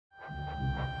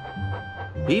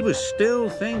he was still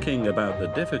thinking about the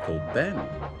difficult bend.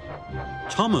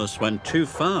 Thomas went too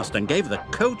fast and gave the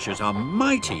coaches a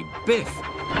mighty biff.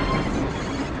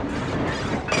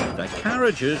 The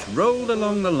carriages rolled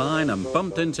along the line and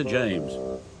bumped into James.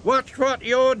 "Watch what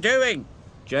you're doing,"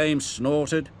 James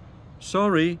snorted.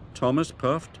 "Sorry," Thomas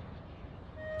puffed.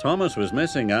 Thomas was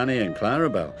missing Annie and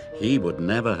Clarabel. He would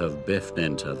never have biffed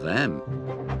into them.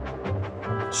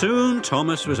 Soon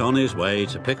Thomas was on his way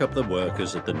to pick up the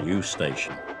workers at the new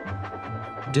station.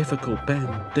 Difficult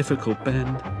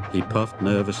bend, he puffed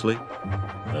nervously.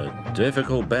 The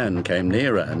difficult bend came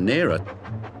nearer and nearer.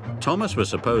 Thomas was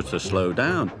supposed to slow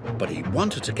down, but he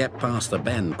wanted to get past the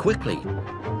bend quickly.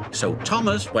 So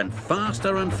Thomas went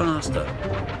faster and faster.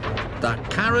 The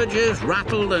carriages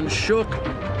rattled and shook.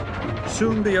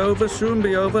 Soon be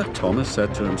over, Thomas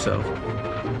said to himself.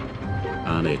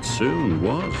 And it soon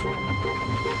was.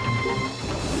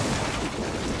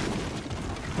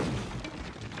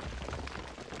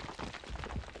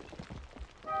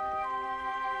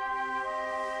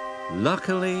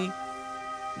 Luckily,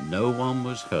 no one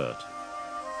was hurt.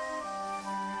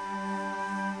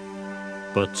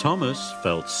 But Thomas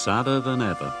felt sadder than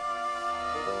ever.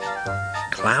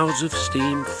 Clouds of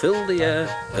steam filled the air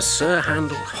as Sir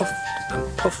Handel huffed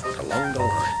and puffed along the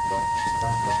line.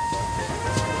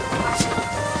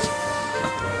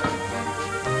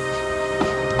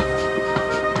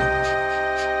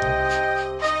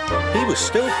 He was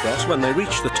still cross when they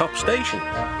reached the top station.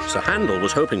 Sir Handel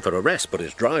was hoping for a rest, but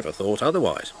his driver thought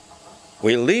otherwise.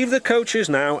 "We'll leave the coaches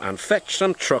now and fetch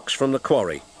some trucks from the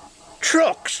quarry."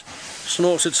 "Trucks!"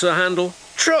 snorted Sir Handel.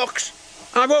 "Trucks!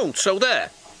 I won't, so there."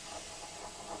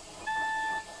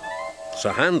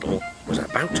 Sir Handel was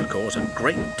about to cause a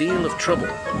great deal of trouble.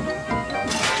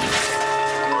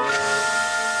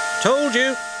 "Told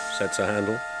you," said Sir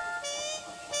Handel.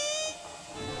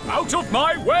 "Out of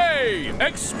my way!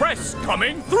 Express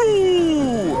coming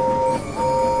through!"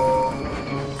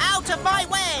 "Out of my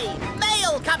way!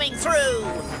 Mail coming through!"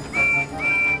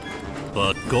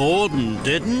 But Gordon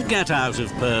didn't get out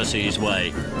of Percy's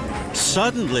way.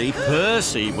 Suddenly,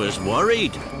 Percy was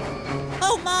worried.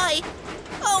 "Oh my!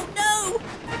 Oh no!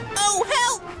 Oh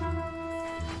help!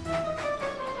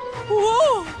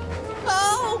 Whoa!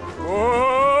 Oh!"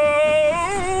 Whoa!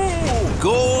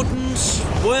 Gordon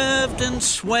swerved and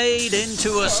swayed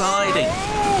into a siding.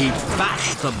 He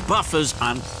bashed the buffers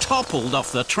and toppled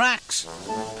off the tracks.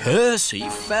 Percy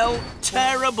felt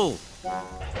terrible.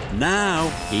 Now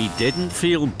he didn't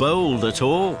feel bold at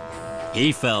all.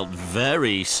 He felt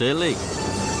very silly.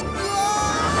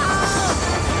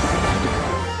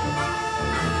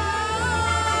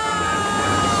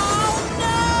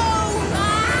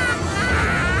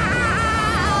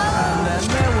 And then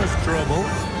there was trouble.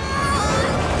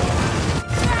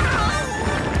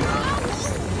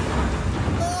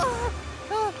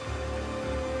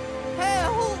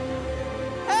 Help!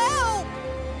 Help!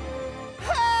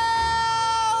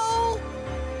 Help!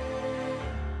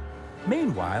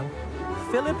 Meanwhile,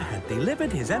 Philip had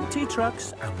delivered his empty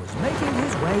trucks and was making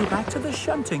his way back to the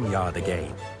shunting yard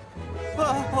again.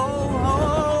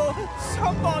 Oh,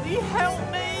 somebody help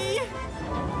me!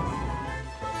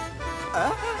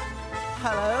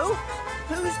 Hello?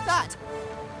 Who's that?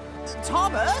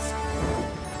 Thomas?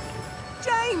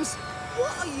 James,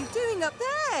 what are you doing up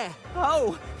there?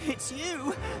 Oh, it's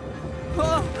you.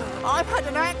 Oh, I've had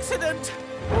an accident.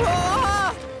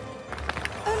 Ah!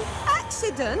 An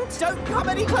accident? Don't come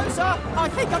any closer. I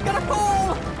think I'm gonna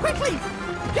fall. Quickly,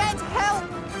 get help.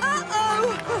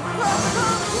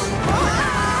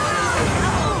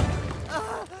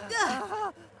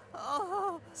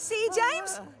 See,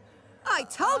 James? I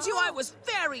told you I was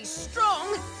very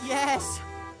strong. Yes,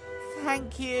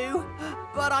 thank you.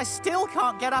 But I still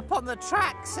can't get up on the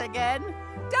tracks again.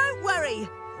 Don't worry.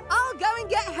 I'll go and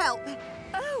get help.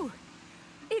 Oh,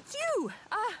 it's you.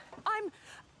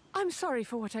 I'm sorry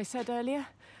for what I said earlier.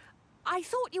 I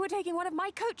thought you were taking one of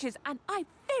my coaches, and I've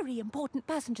very important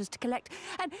passengers to collect,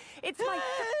 and it's my...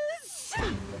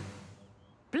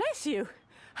 Bless you.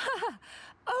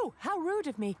 Oh, how rude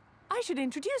of me. I should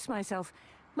introduce myself.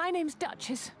 My name's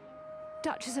Duchess.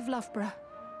 Duchess of Loughborough.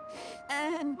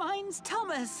 And mine's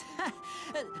Thomas.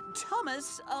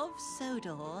 Thomas of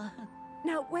Sodor.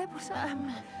 Now, where was I?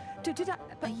 Did I...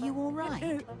 Are you all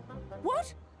right?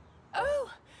 What? Oh,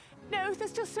 no, there's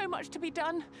still so much to be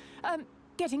done.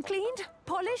 Getting cleaned,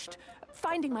 polished,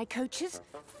 finding my coaches,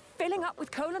 filling up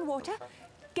with coal and water,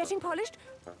 getting polished,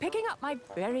 picking up my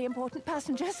very important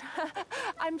passengers.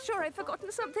 I'm sure I've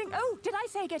forgotten something. Oh, did I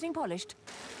say getting polished?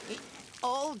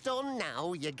 All done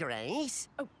now, Your Grace.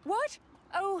 What?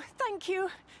 Oh, thank you.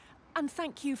 And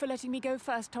thank you for letting me go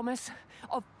first, Thomas.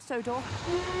 Of Sodor.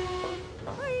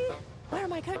 Hi. Where are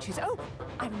my coaches? Oh,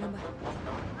 I remember.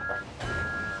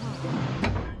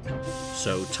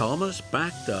 So Thomas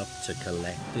backed up to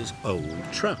collect his old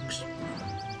trucks.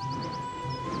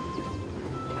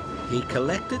 He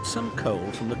collected some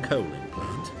coal from the coaling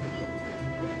plant.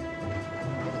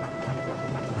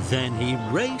 Then he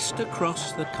raced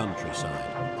across the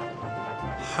countryside.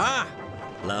 Ha!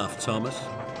 Laughed Thomas.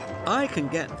 I can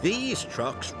get these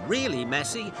trucks really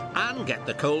messy and get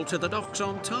the coal to the docks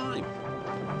on time.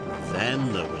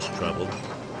 Then there was trouble.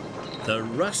 The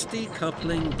rusty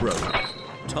coupling broke.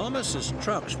 Thomas's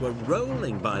trucks were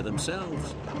rolling by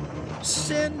themselves.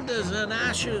 Cinders and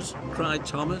ashes, cried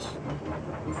Thomas.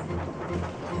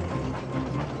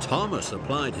 Thomas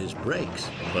applied his brakes,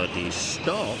 but he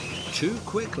stopped too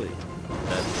quickly.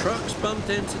 The trucks bumped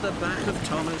into the back of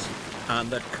Thomas, and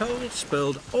the coal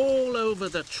spilled all over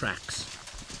the tracks.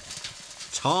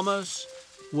 Thomas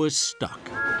was stuck.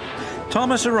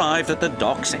 Thomas arrived at the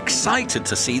docks excited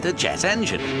to see the jet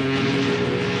engine.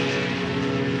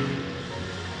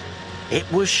 It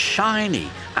was shiny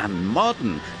and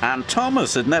modern, and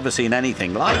Thomas had never seen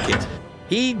anything like it.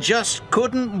 He just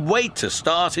couldn't wait to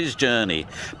start his journey,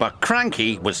 but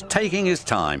Cranky was taking his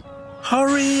time.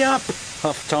 Hurry up,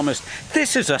 huffed Thomas.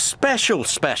 This is a special.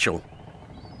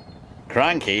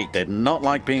 Cranky did not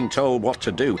like being told what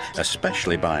to do,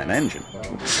 especially by an engine.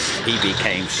 He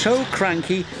became so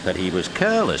cranky that he was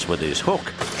careless with his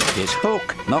hook. His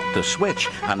hook knocked the switch,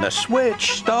 and the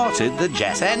switch started the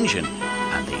jet engine,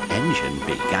 and the engine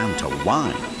began to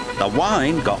whine. The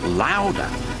whine got louder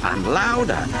and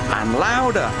louder and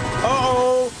louder.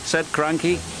 Uh-oh, said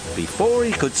Cranky. Before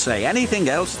he could say anything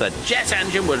else, the jet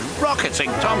engine was rocketing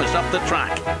Thomas up the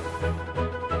track.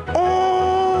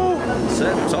 Oh,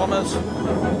 said Thomas.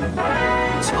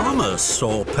 Thomas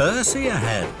saw Percy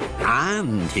ahead,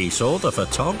 and he saw the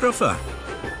photographer.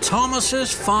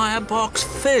 Thomas's firebox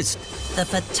fizzed. The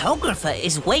photographer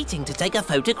is waiting to take a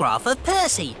photograph of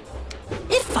Percy.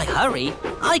 If I hurry,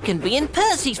 I can be in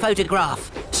Percy's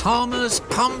photograph. Thomas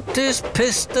pumped his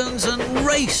pistons and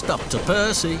raced up to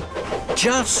Percy,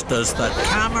 just as the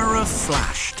camera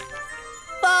flashed.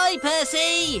 Bye,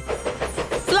 Percy!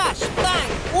 Flash,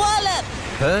 bang, wallop!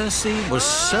 Percy was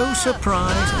so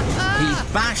surprised,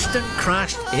 he bashed and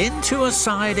crashed into a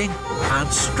siding and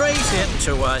straight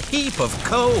into a heap of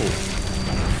coal.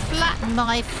 Flatten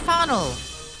my funnel.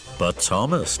 But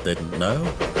Thomas didn't know.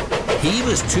 He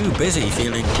was too busy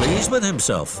feeling pleased with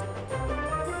himself.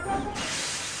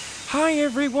 Hi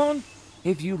everyone!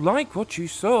 If you like what you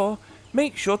saw,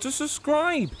 make sure to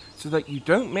subscribe so that you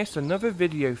don't miss another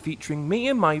video featuring me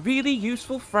and my really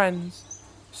useful friends.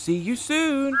 See you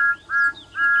soon!